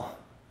meal.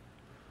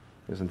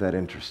 Isn't that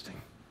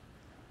interesting?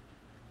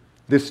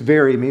 This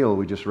very meal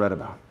we just read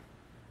about.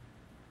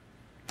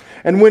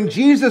 And when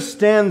Jesus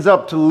stands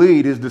up to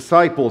lead his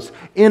disciples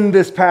in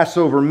this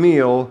Passover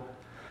meal,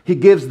 he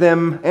gives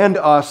them and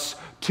us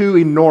two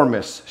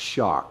enormous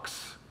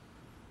shocks.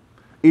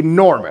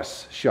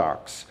 Enormous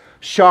shocks.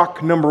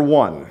 Shock number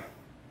one.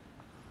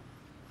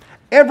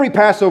 Every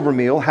Passover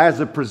meal has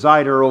a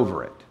presider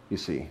over it, you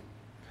see.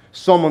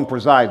 Someone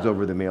presides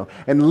over the meal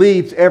and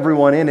leads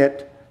everyone in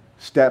it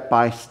step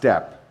by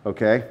step,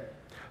 okay?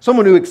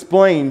 Someone who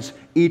explains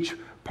each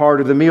part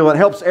of the meal and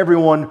helps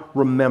everyone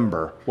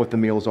remember what the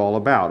meal is all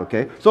about,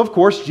 okay? So, of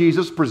course,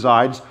 Jesus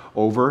presides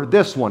over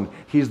this one.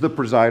 He's the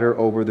presider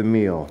over the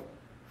meal.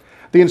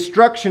 The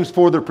instructions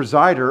for the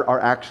presider are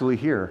actually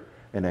here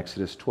in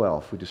Exodus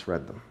 12. We just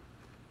read them.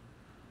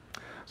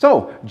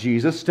 So,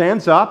 Jesus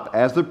stands up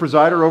as the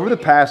presider over the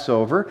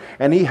Passover,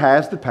 and he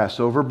has the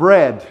Passover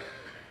bread.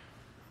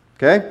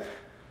 Okay?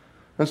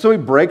 And so he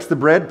breaks the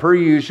bread per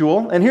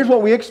usual, and here's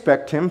what we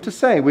expect him to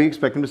say. We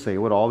expect him to say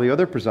what all the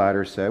other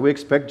presiders say. We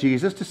expect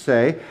Jesus to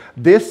say,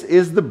 "This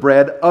is the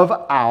bread of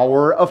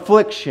our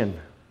affliction."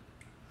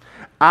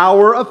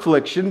 Our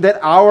affliction that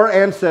our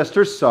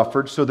ancestors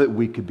suffered so that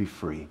we could be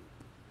free.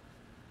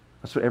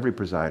 That's what every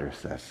presider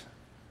says.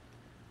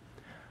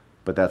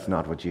 But that's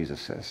not what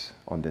Jesus says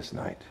on this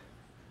night.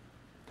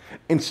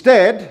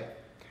 Instead,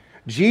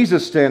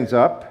 Jesus stands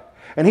up,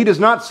 and he does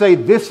not say,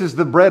 "This is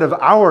the bread of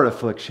our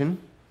affliction."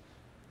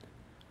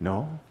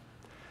 No,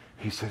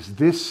 he says,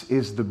 "This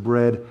is the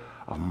bread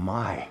of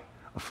my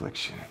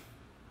affliction,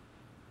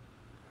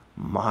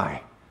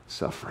 my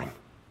suffering,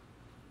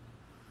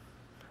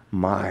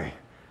 my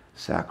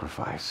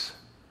sacrifice."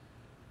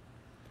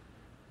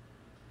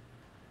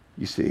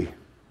 You see,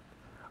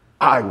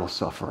 I will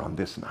suffer on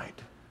this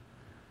night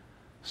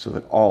so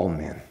that all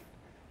men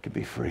can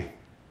be free.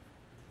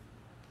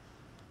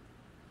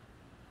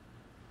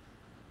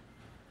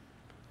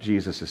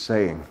 Jesus is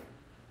saying,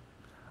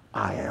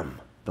 I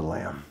am the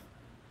Lamb.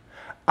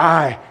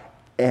 I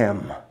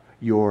am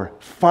your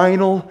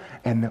final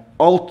and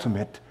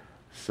ultimate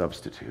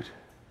substitute,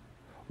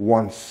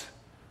 once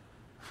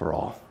for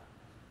all.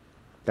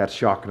 That's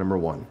shock number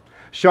one.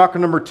 Shock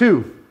number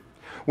two.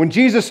 When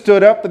Jesus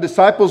stood up, the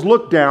disciples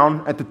looked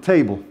down at the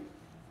table.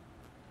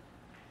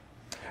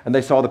 And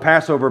they saw the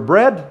Passover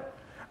bread,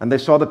 and they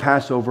saw the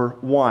Passover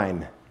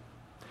wine.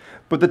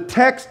 But the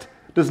text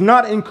does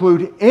not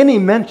include any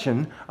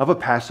mention of a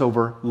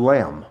Passover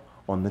lamb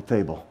on the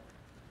table.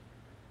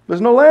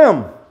 There's no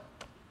lamb.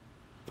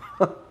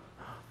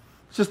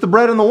 It's just the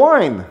bread and the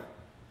wine.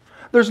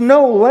 There's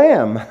no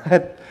lamb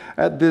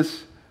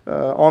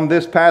on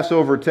this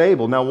Passover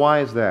table. Now, why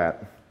is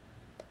that?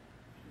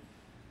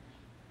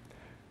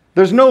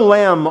 There's no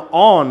lamb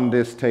on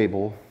this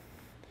table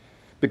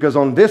because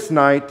on this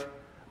night,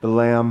 the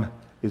lamb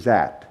is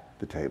at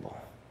the table.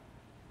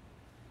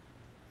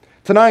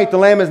 Tonight, the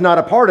lamb is not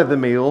a part of the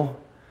meal.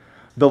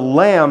 The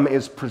lamb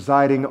is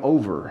presiding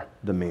over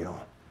the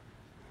meal.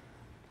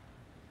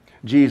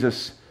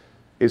 Jesus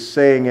is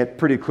saying it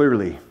pretty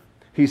clearly.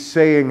 He's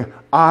saying,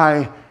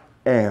 I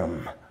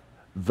am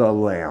the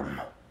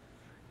Lamb.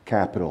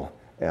 Capital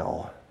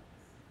L.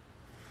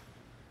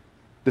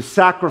 The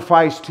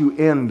sacrifice to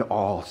end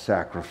all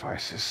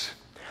sacrifices.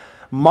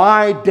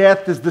 My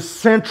death is the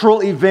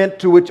central event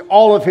to which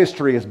all of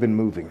history has been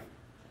moving.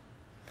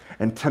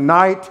 And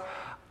tonight,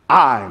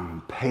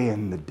 I'm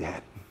paying the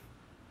debt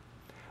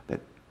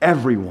that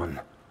everyone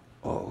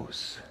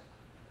owes.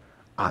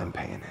 I'm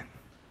paying it.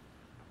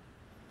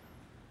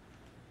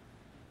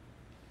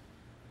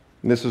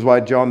 And this is why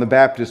John the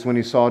Baptist, when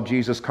he saw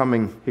Jesus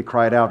coming, he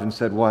cried out and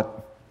said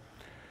what?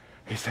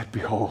 He said,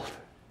 "Behold,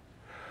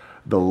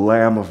 the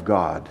Lamb of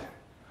God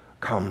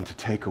come to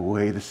take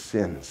away the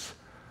sins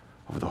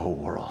of the whole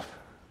world."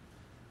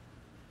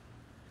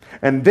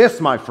 And this,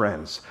 my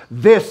friends,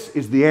 this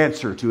is the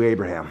answer to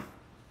Abraham.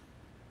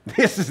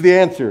 This is the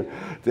answer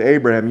to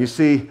Abraham. You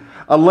see,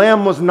 a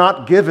lamb was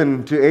not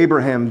given to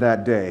Abraham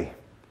that day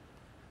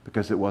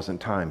because it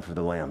wasn't time for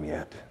the lamb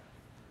yet.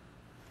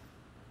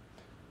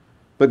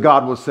 But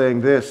God was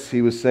saying this.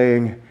 He was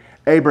saying,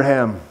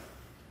 "Abraham,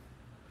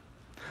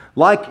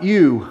 like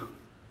you,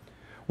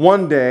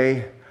 one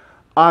day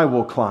I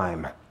will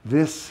climb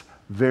this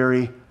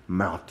very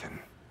mountain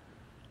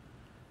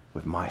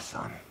with my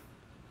son.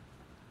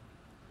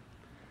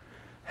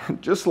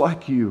 And just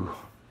like you,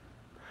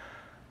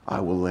 I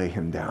will lay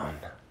him down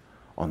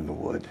on the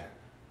wood.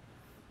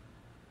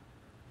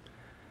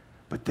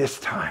 But this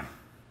time,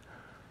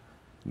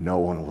 no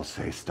one will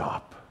say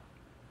stop.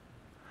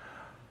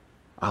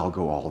 I'll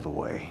go all the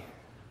way."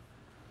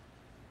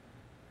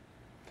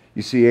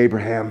 You see,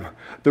 Abraham,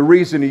 the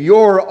reason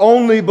your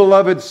only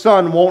beloved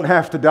son won't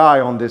have to die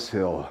on this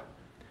hill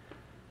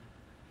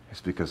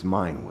is because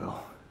mine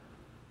will.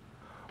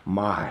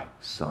 My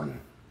son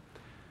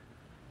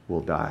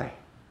will die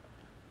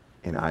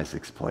in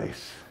Isaac's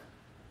place,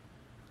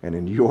 and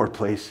in your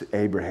place,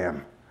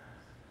 Abraham,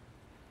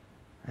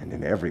 and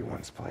in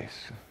everyone's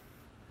place.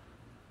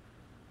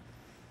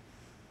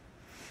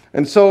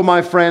 And so,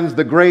 my friends,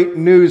 the great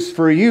news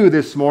for you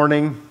this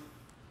morning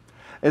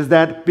is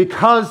that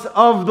because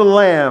of the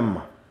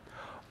Lamb,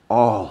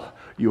 all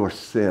your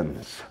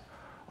sins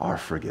are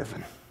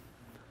forgiven.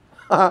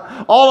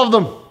 All of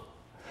them.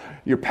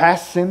 Your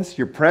past sins,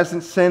 your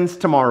present sins,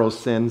 tomorrow's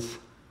sins.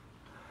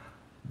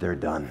 They're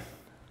done.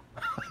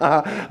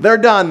 They're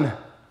done.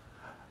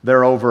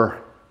 They're over.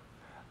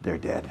 They're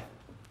dead.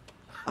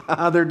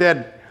 They're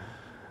dead.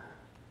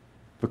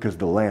 Because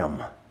the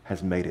Lamb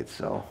has made it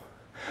so.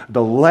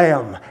 The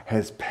Lamb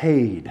has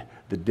paid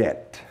the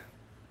debt.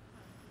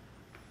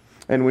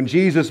 And when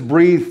Jesus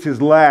breathed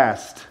his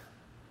last,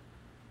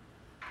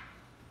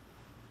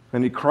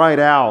 and he cried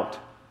out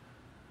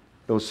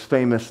those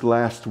famous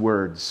last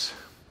words,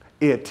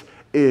 "It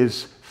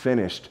is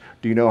finished."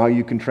 Do you know how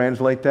you can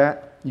translate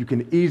that? You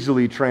can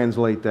easily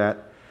translate that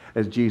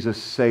as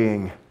Jesus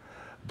saying,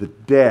 "The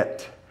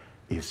debt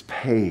is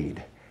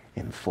paid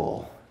in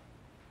full."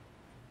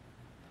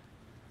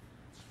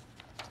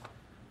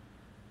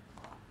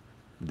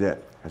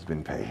 Debt has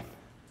been paid.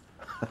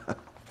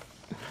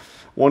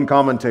 One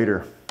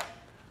commentator,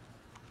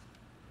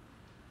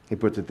 he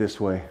puts it this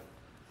way.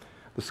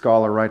 The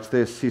scholar writes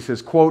this. He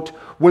says, quote,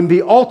 "When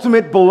the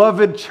ultimate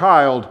beloved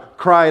child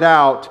cried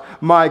out,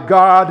 'My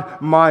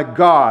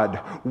God,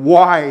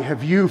 why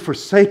have you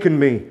forsaken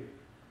me?'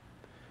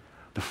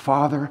 the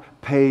Father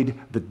paid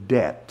the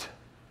debt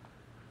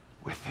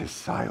with his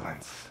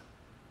silence."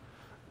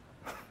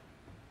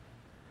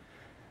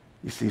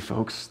 You see,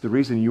 folks, the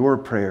reason your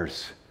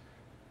prayers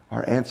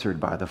are answered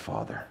by the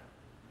Father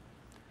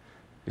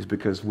is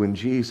because when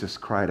Jesus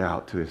cried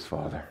out to his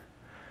Father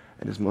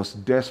in his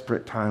most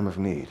desperate time of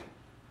need,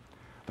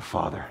 the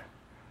Father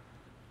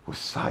was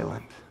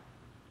silent.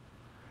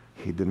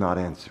 He did not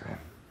answer him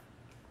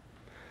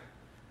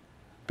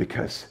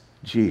because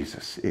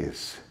Jesus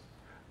is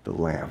the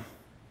Lamb.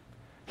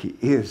 He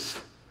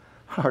is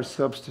our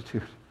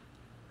substitute.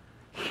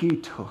 He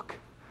took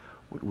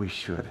what we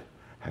should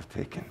have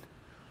taken,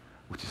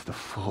 which is the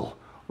full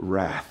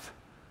wrath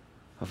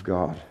of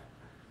God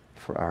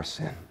for our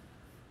sin.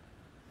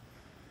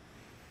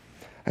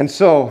 And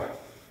so,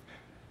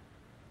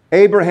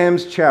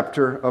 Abraham's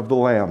chapter of the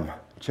Lamb,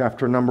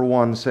 chapter number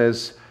 1,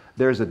 says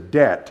there's a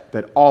debt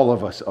that all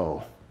of us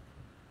owe.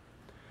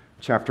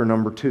 Chapter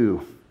number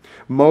 2,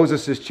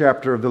 Moses'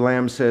 chapter of the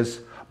Lamb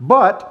says,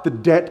 but the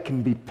debt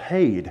can be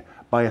paid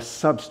by a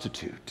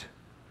substitute.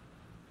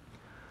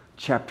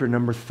 Chapter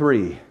number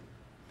 3,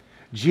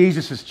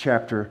 Jesus'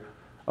 chapter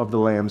of the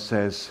Lamb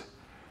says,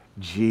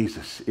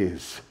 Jesus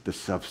is the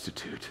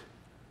substitute,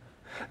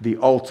 the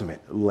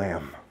ultimate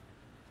Lamb.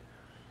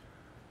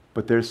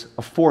 But there's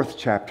a 4th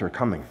chapter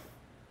coming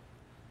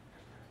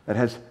that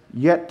has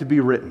yet to be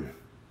written,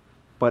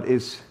 but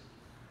it's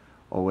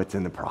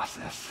in the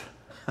process.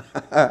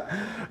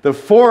 The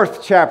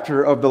 4th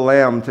chapter of the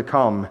Lamb to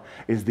come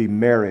is the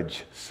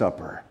marriage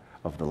supper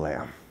of the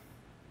Lamb.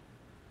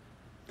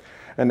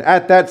 And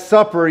at that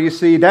supper, you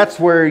see, that's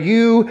where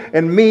you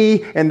and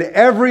me and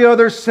every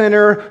other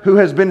sinner who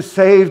has been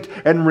saved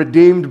and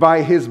redeemed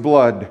by his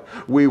blood,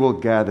 we will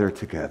gather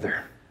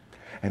together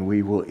and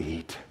we will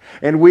eat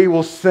and we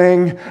will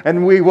sing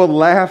and we will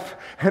laugh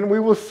and we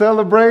will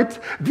celebrate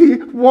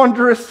the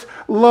wondrous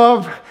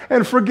love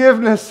and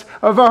forgiveness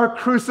of our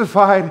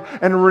crucified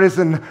and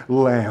risen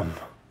Lamb.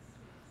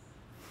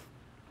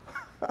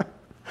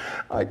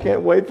 I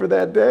can't wait for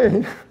that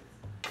day.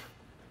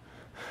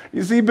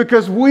 You see,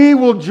 because we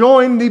will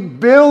join the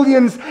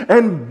billions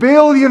and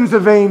billions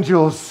of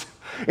angels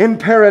in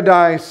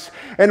paradise,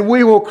 and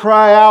we will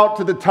cry out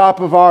to the top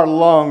of our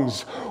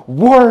lungs,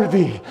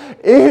 "Worthy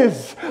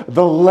is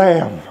the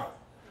Lamb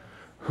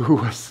who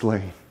was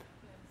slain."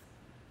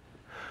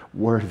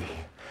 Worthy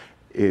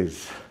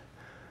is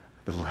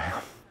the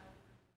Lamb.